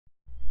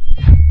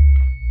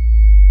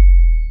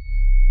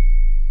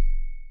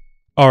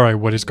Alright,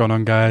 what is going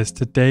on, guys?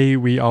 Today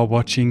we are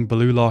watching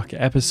Blue Lock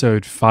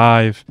episode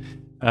 5.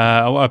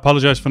 I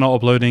apologize for not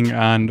uploading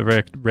and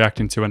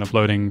reacting to and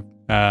uploading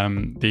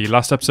the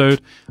last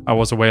episode. I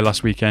was away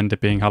last weekend,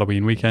 it being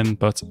Halloween weekend,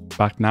 but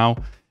back now.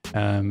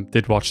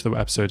 Did watch the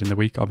episode in the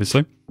week,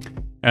 obviously.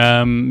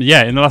 Yeah,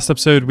 in the last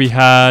episode we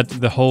had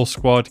the whole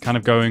squad kind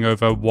of going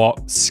over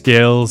what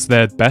skills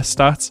they're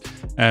best at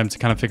to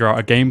kind of figure out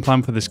a game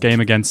plan for this game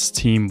against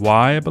Team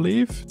Y, I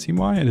believe. Team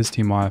Y? It is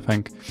Team Y, I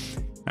think.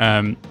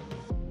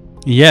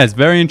 Yeah, it's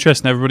very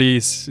interesting.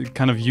 Everybody's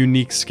kind of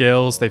unique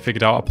skills. They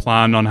figured out a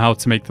plan on how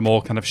to make them all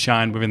kind of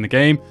shine within the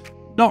game.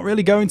 Not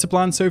really going to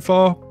plan so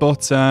far,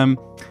 but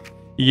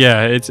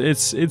yeah, it's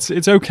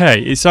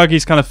okay.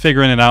 Isagi's kind of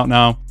figuring it out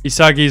now.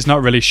 Isagi's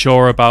not really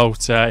sure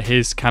about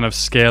his kind of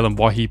skill and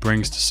what he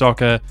brings to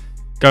soccer.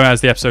 Going as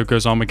the episode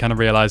goes on, we kind of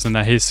realizing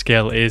that his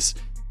skill is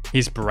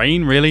his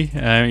brain, really.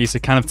 He's a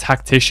kind of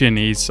tactician.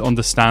 He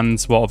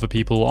understands what other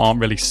people aren't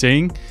really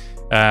seeing.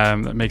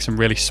 That makes him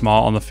really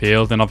smart on the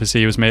field, and obviously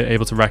he was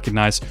able to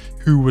recognize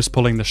who was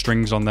pulling the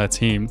strings on their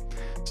team.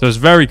 So it's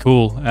very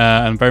cool, and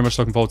I'm very much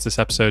looking forward to this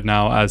episode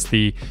now, as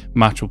the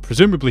match will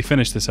presumably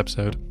finish this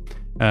episode.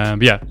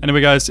 But yeah, anyway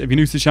guys, if you're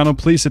new to the channel,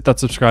 please hit that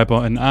subscribe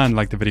button and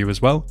like the video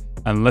as well,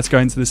 and let's go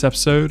into this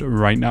episode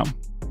right now.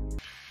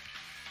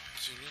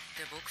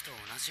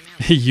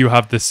 You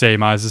have the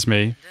same eyes as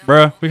me.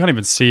 Bruh, we can't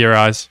even see your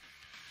eyes.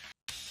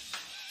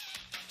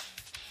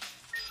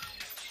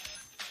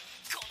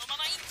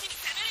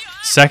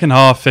 Second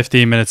half,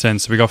 15 minutes in,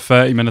 so we got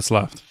 30 minutes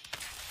left.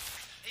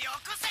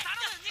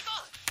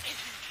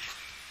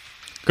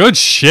 Good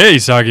shit,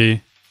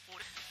 Isagi.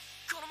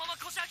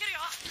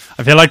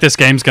 I feel like this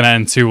game's going to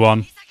end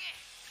 2-1.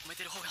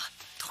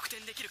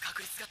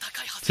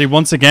 See,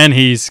 once again,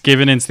 he's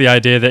given into the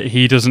idea that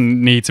he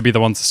doesn't need to be the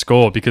one to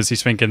score, because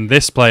he's thinking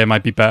this player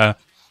might be better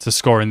to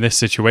score in this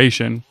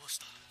situation.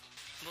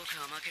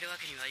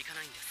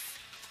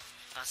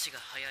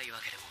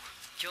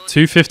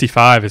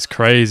 255 is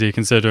crazy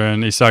considering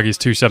Isagi's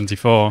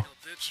 274.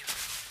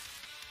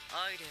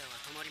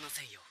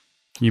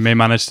 You may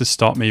manage to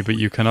stop me, but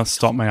you cannot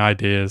stop my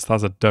ideas.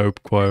 That's a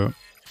dope quote.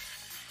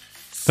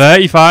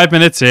 35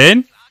 minutes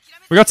in?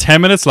 We got 10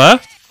 minutes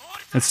left?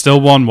 It's still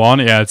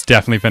 1-1. Yeah, it's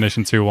definitely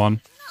finishing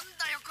 2-1.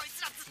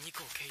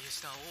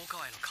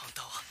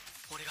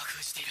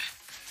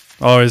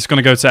 Oh, it's going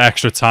to go to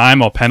extra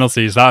time or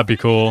penalties. That'd be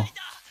cool.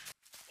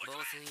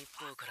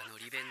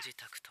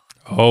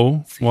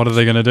 Oh, what are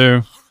they going to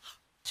do?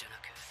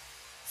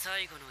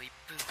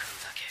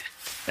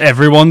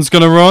 Everyone's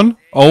going to run?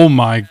 Oh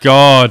my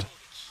god.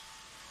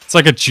 It's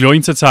like a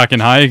joint attack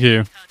in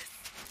Haiku.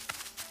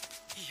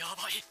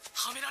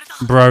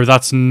 Bro,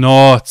 that's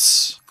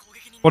nuts.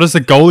 What is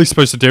the goalie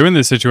supposed to do in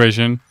this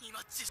situation?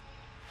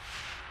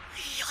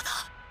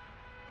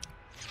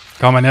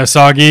 Come on,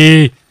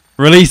 Isagi.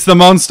 Release the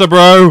monster,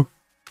 bro.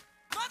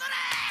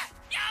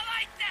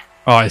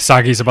 Oh,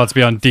 Isagi's about to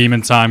be on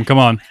demon time. Come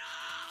on.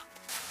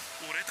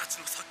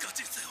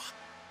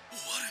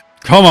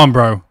 Come on,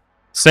 bro.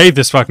 Save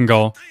this fucking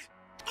goal.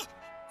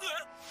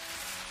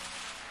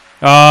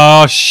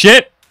 Oh,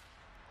 shit.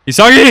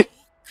 Isagi.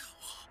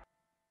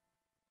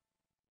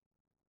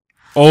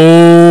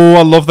 Oh,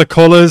 I love the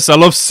colors. I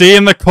love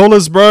seeing the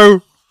colors,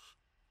 bro.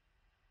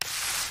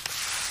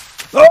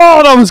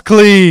 Oh, that was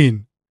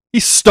clean. He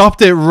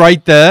stopped it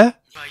right there.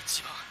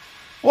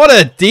 What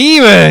a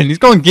demon. He's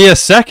going gear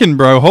second,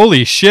 bro.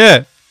 Holy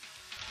shit.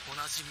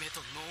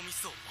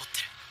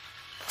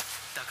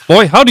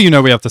 Boy, how do you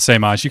know we have the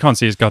same eyes? You can't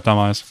see his goddamn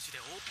eyes.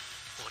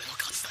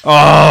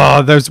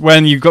 Oh,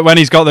 when he's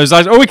got those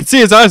eyes. Oh, we can see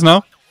his eyes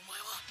now.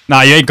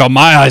 Nah, you ain't got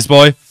my eyes,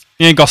 boy.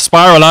 You ain't got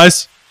spiral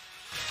eyes.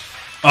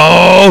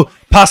 Oh,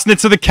 passing it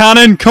to the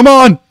cannon. Come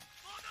on.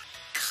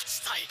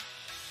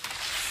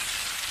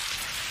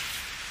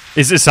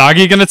 Is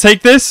Isagi going to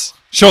take this?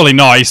 Surely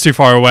not. He's too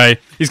far away.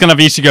 He's going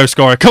to have Ichigo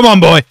score it. Come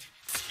on, boy.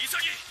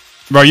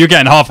 Bro, you're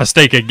getting half a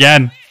stake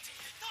again.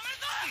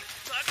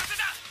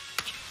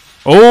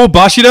 Oh,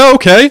 Bashido,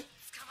 okay.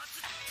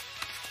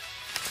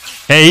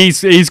 Hey,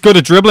 he's good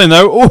at dribbling,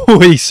 though. Oh,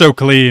 he's so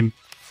clean.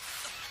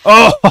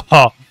 Oh,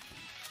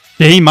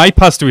 yeah, he might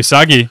pass to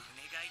Isagi.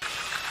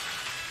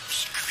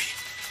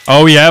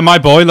 Oh, yeah, my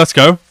boy, let's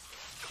go.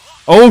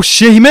 Oh,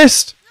 shit, he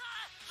missed.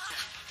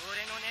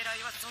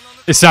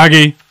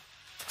 Isagi.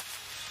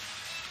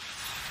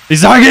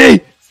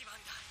 Isagi!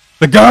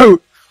 The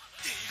GOAT!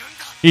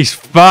 He's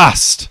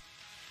fast.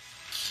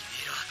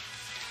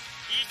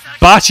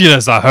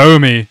 Bachida's a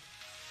homie.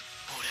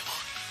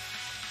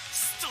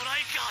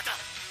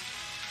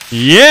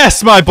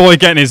 Yes, my boy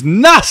getting his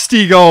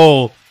nasty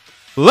goal.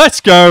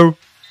 Let's go.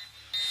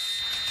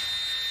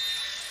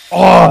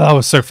 Oh, that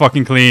was so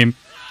fucking clean.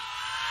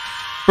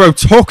 Bro,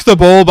 took the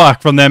ball back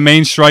from their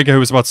main striker who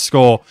was about to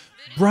score.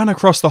 Ran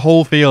across the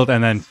whole field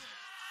and then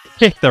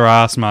kicked their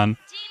ass, man.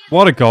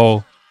 What a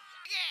goal.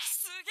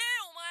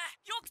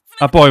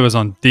 That boy was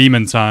on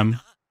demon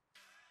time.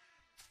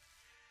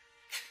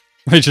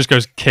 He just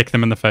goes kick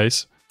them in the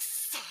face.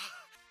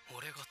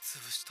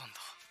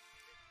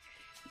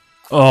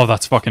 Oh,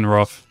 that's fucking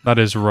rough. That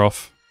is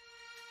rough.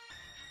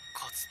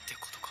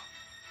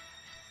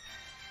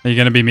 Are you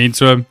going to be mean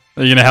to him?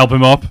 Are you going to help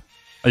him up?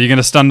 Are you going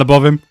to stand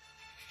above him?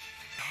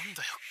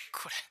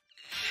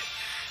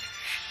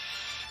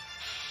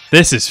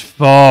 This is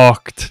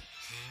fucked.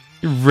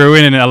 You're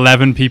ruining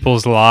 11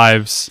 people's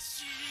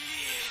lives.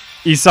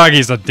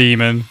 Isagi's a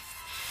demon.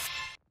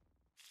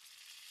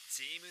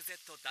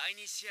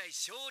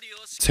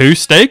 2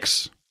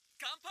 stakes?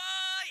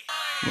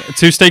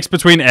 2 stakes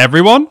between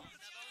everyone?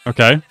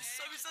 Okay.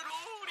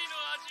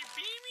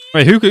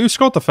 Wait, who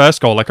scored the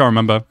first goal? I can't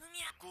remember.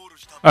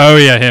 Oh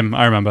yeah, him.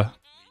 I remember.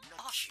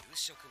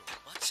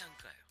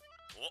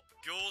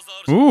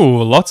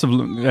 Ooh, lots of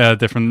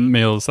different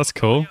meals. That's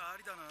cool.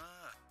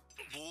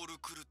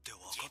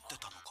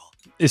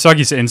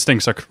 Isagi's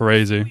instincts are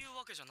crazy.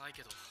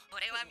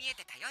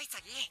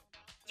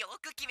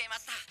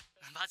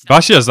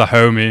 Bashia's the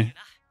homie.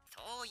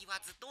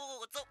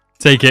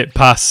 Take it,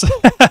 pass.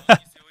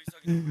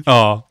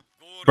 Oh,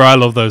 bro, I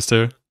love those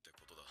two.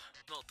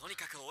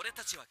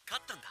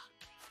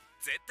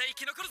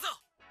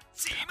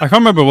 I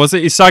can't remember, was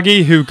it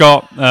Isagi who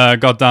got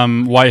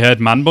goddamn white-haired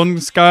man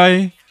buns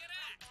guy?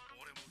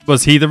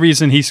 Was he the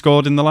reason he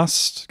scored in the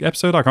last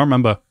episode? I can't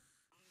remember.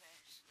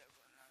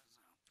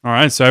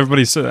 Alright, so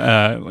everybody's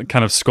kind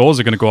of scores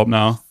are going to go up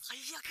now.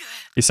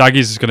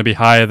 Isagi's is going to be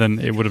higher than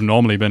it would have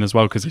normally been as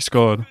well because he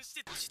scored.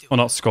 Well,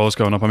 not scores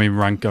going up, I mean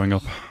rank going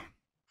up.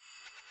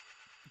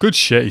 Good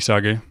shit,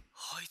 Isagi.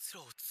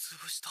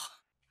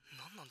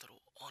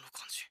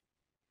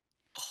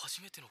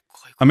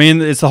 I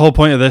mean, it's the whole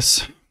point of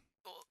this.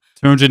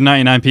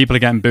 299 people are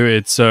getting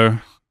booted, so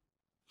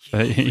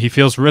he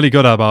feels really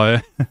good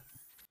about it.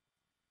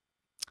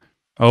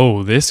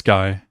 Oh, this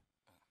guy.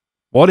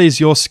 What is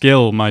your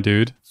skill, my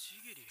dude?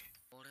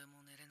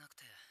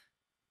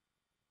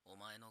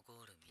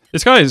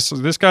 This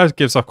guy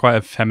gives off quite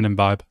a feminine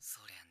vibe.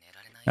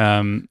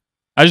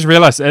 I just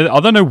realized,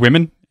 are there no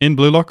women in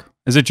Blue Lock?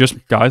 Is it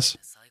just guys?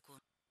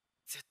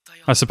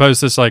 I suppose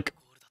there's like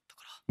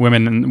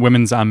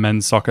women's and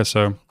men's soccer,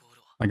 so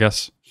I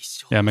guess,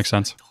 yeah, it makes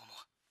sense.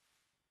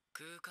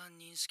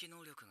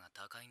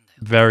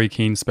 Very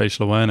keen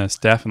spatial awareness,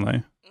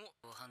 definitely.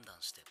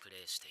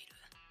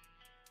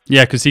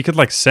 Yeah, because he could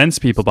like sense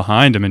people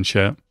behind him and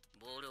shit.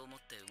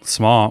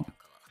 Smart.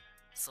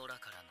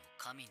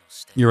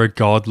 You're a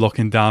god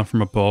looking down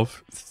from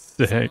above.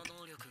 Sick.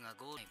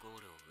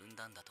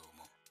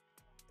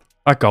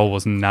 That goal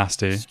was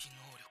nasty.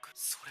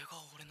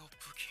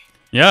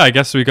 Yeah, I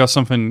guess we got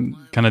something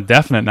kind of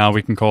definite now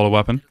we can call a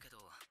weapon.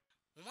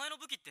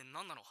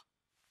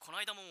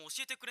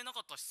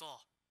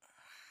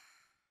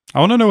 I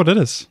want to know what it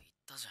is.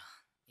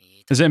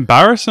 Is it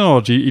embarrassing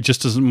or he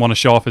just doesn't want to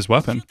show off his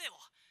weapon?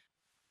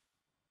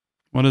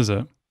 What is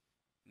it?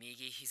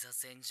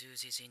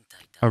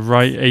 A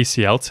right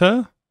ACL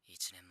tear?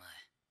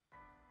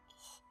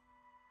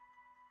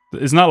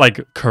 Isn't that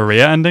like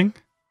career ending?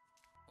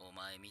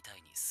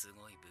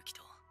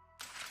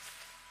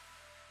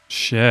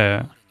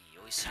 Shit.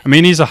 I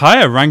mean, he's a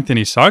higher rank than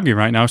Isagi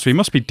right now, so he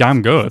must be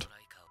damn good.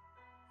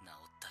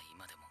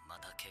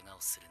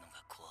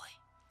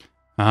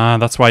 Ah,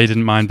 that's why he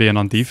didn't mind being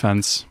on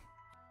defense.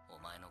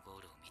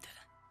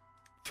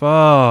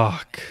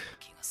 Fuck.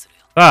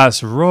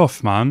 That's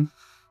rough, man.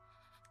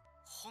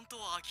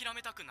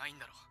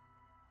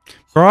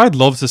 Bro, I'd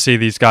love to see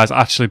these guys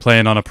actually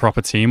playing on a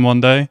proper team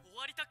one day.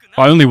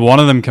 But only one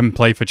of them can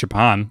play for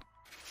Japan.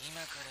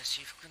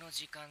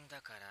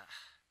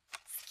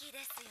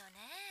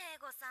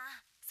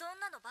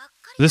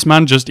 Does this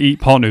man just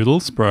eat pot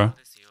noodles, bro?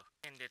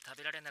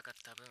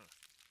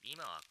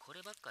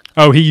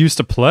 Oh, he used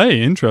to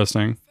play.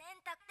 Interesting.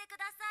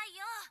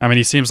 I mean,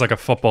 he seems like a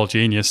football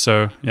genius,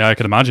 so yeah, I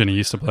could imagine he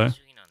used to play.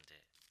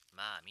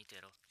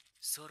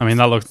 I mean,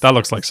 that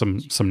looks like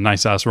some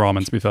nice ass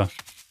ramen, to be fair.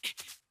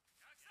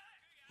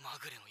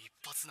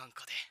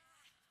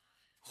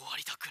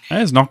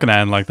 It's not gonna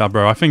end like that,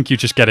 bro. I think you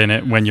just get in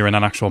it when you're in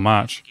an actual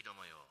match.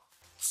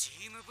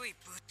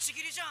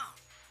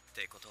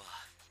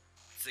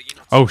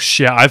 Oh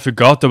shit, I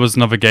forgot there was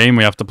another game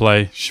we have to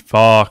play.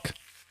 Fuck.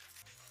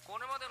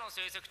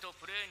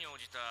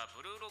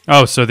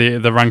 Oh, so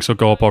the ranks will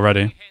go up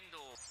already.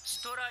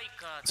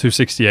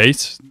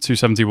 268,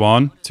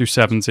 271,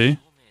 270.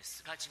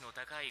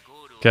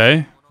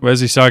 Okay,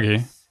 where's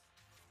Isagi?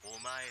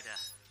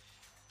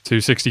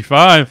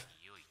 265.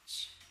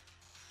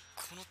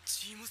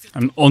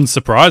 And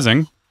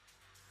unsurprising.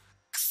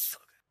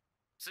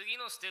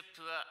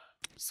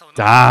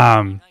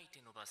 Damn.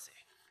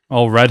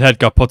 Oh, Redhead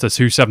got put to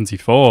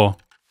 274.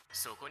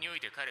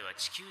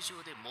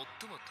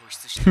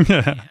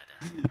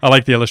 I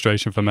like the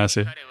illustration for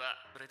Messi.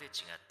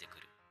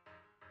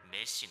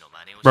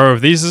 Bro,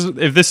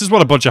 if this is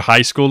what a bunch of high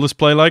schoolers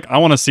play like, I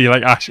want to see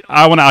like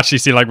actually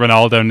see like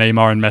Ronaldo,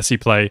 Neymar, and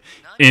Messi play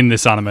in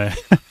this anime. I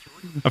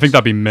think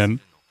that'd be mint.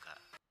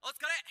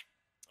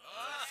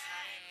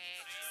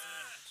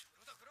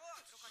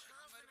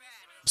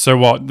 So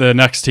what? The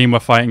next team we're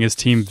fighting is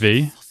Team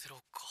V.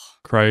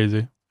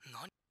 Crazy.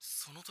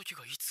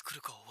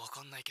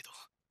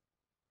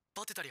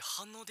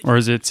 Or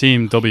is it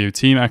Team W?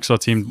 Team X or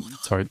Team...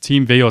 Sorry,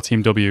 Team V or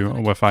Team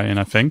W we're fighting,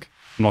 I think.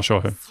 I'm not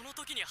sure who.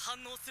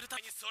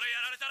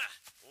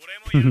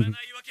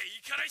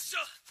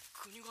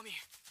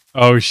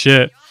 Oh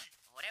shit.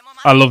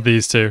 I love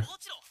these two.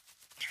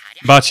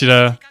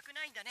 Bachida,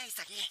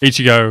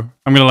 Ichigo.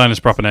 I'm gonna learn his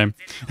proper name.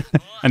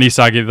 And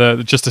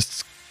Isagi,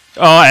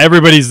 Oh,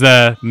 everybody's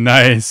there.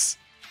 Nice.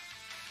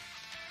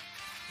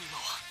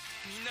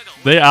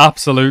 The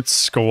absolute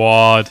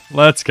squad.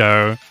 Let's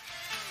go.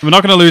 We're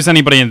not going to lose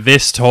anybody in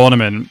this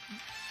tournament.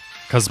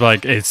 Because,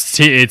 like, it's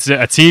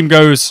a team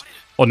goes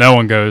or no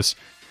one goes.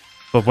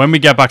 But when we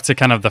get back to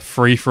kind of the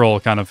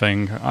free-for-all kind of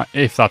thing,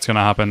 if that's going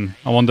to happen,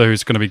 I wonder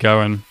who's going to be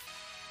going.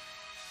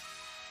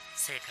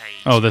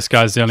 Oh, this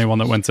guy's the only one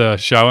that went to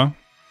shower.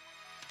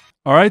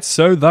 Alright,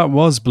 so that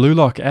was Blue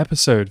Lock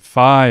episode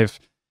 5.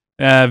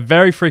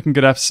 Very freaking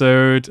good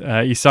episode.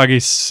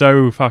 Isagi's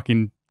so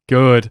fucking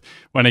good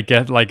when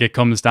it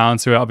comes down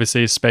to it.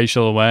 Obviously his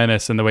spatial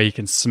awareness and the way he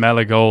can smell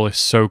a goal is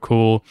so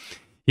cool.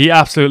 He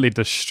absolutely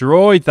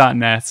destroyed that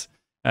net.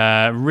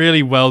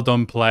 Really well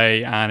done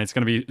play, and it's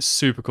going to be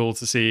super cool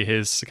to see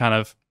his kind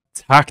of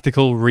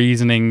tactical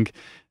reasoning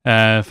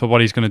for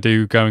what he's going to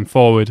do going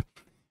forward.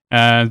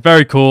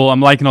 Very cool.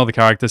 I'm liking all the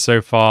characters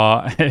so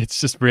far.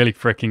 It's just really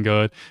freaking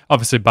good.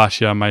 Obviously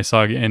Bashia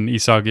and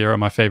Isagi are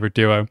my favorite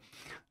duo.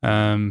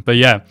 But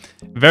yeah,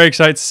 very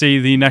excited to see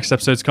the next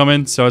episodes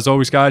coming. So as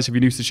always, guys, if you're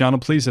new to the channel,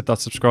 please hit that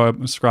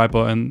subscribe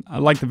button.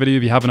 Like the video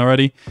if you haven't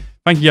already.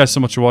 Thank you guys so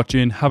much for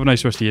watching. Have a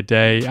nice rest of your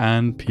day,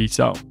 and peace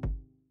out.